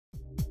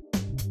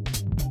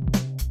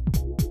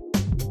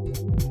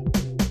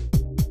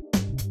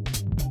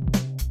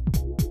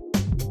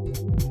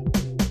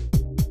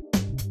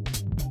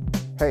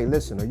Hey,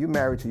 listen, are you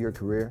married to your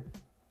career?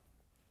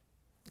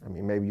 I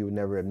mean, maybe you would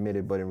never admit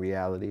it, but in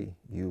reality,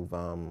 you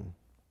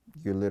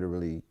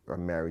literally are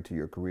married to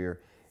your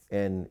career,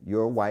 and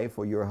your wife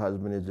or your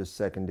husband is just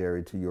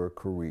secondary to your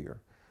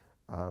career.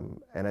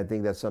 And I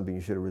think that's something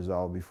you should have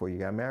resolved before you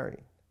got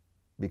married,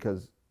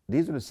 because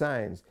these are the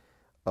signs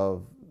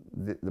of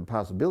the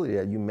possibility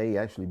that you may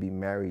actually be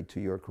married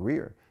to your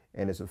career,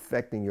 and it's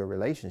affecting your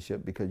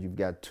relationship because you've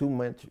got too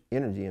much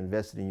energy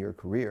invested in your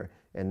career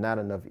and not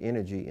enough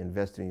energy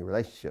invested in your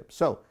relationship.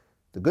 So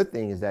the good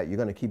thing is that you're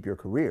going to keep your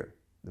career.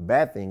 The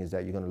bad thing is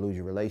that you're going to lose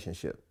your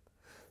relationship.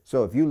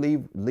 So if you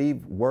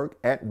leave work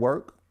at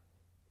work,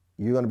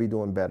 you're going to be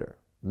doing better.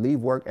 Leave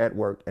work at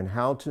work. And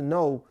how to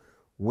know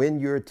when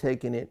you're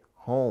taking it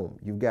home.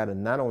 You've got to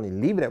not only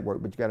leave it at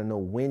work, but you got to know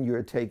when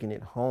you're taking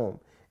it home.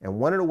 And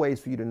one of the ways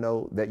for you to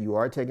know that you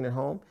are taking it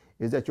home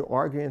is that you're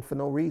arguing for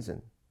no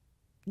reason.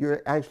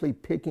 You're actually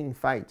picking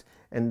fights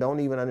and don't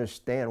even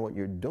understand what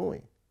you're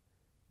doing.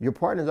 Your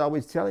partner's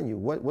always telling you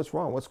what's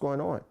wrong, what's going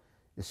on.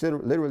 It's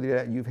literally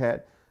that you've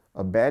had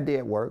a bad day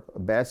at work, a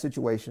bad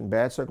situation,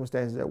 bad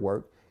circumstances at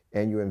work,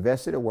 and you're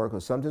invested at work, or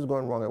something's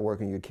going wrong at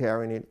work, and you're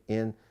carrying it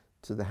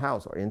into the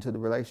house or into the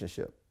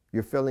relationship.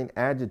 You're feeling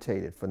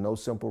agitated for no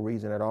simple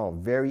reason at all.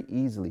 Very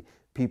easily,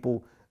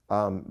 people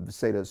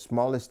say the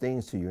smallest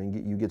things to you,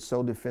 and you get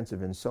so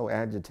defensive and so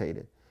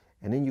agitated.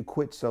 And then you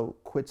quit so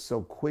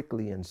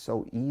quickly and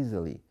so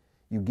easily.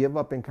 You give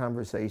up in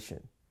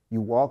conversation.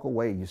 You walk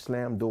away, you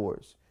slam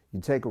doors. You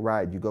take a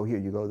ride, you go here,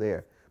 you go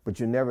there, but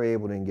you're never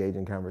able to engage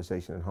in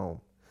conversation at home.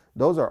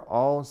 Those are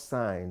all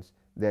signs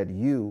that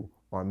you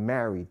are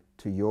married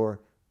to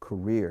your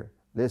career.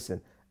 Listen,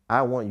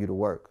 I want you to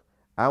work.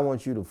 I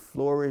want you to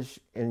flourish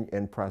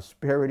in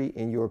prosperity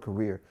in your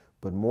career.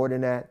 But more than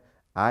that,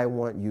 I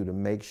want you to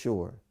make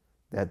sure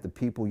that the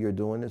people you're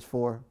doing this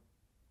for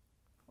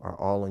are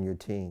all on your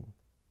team.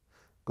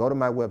 Go to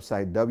my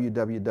website,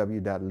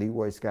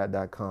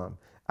 www.leroyscott.com.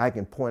 I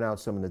can point out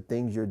some of the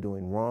things you're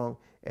doing wrong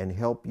and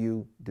help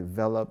you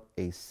develop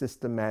a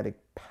systematic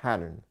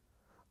pattern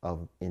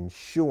of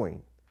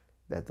ensuring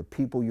that the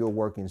people you're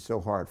working so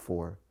hard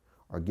for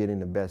are getting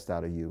the best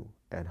out of you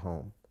at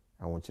home.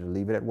 I want you to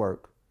leave it at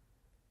work,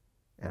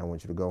 and I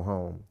want you to go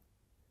home,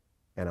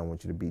 and I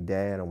want you to be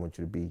dad, I want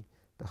you to be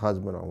the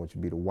husband, I want you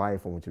to be the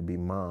wife, I want you to be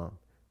mom,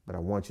 but I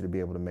want you to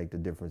be able to make the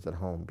difference at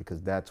home,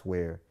 because that's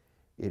where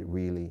it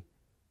really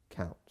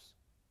counts.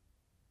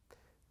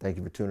 Thank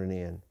you for tuning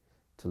in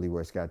to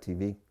Leroy Scott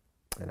TV,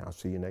 and I'll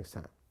see you next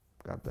time.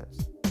 God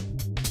bless.